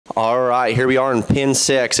All right, here we are in pin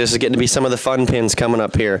 6. This is getting to be some of the fun pins coming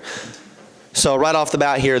up here. So right off the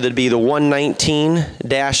bat here, there'd be the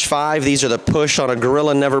 119-5. These are the push on a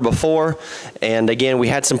Gorilla Never Before. And again, we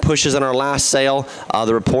had some pushes in our last sale.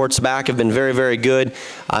 The reports back have been very, very good.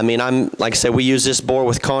 I mean, like I said, we use this boar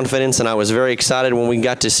with confidence, and I was very excited when we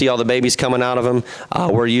got to see all the babies coming out of him.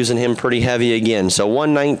 We're using him pretty heavy again. So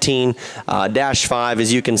 119-5,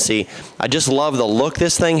 as you can see. I just love the look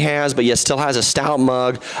this thing has, but yet still has a stout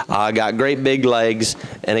mug. Got great big legs.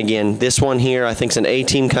 And again, this one here, I think is an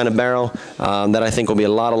A-team kind of barrel. That I think will be a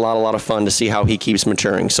lot of fun to see how he keeps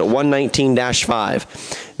maturing. So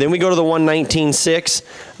 119-5. Then we go to the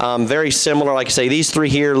 119-6. Very similar, like I say, these three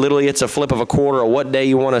here, literally it's a flip of a quarter of what day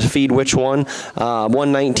you want to feed which one.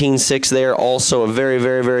 119-6 there, also a very,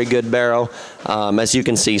 very, very good barrow. As you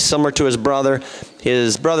can see, similar to his brother.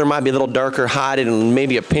 His brother might be a little darker hided and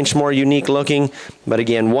maybe a pinch more unique looking, but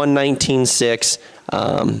again, 119-6.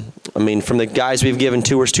 I mean, from the guys we've given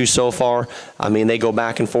tours to so far, I mean, they go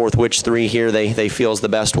back and forth which three here they feel is the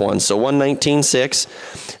best one. So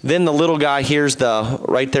 119-6. Then the little guy here's the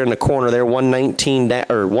right there in the corner there,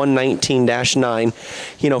 119-9.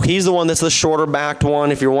 You know, he's the one that's the shorter backed one.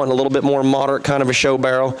 If you're wanting a little bit more moderate kind of a show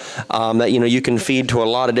barrel, that you can feed to a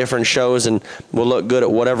lot of different shows and will look good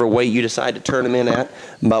at whatever weight you decide to turn him in at.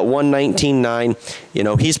 But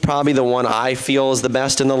 119-9, he's probably the one I feel is the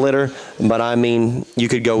best in the litter. But I mean, you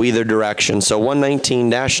could go either direction. So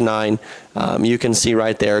 119-9, you can see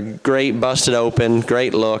right there, great busted open,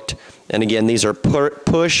 great looked. And again, these are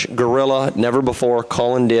push, Gorilla, Never Before,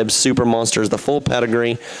 Colin Dibs, Super Monsters, the full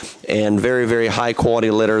pedigree, and very, very high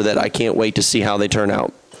quality litter that I can't wait to see how they turn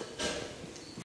out.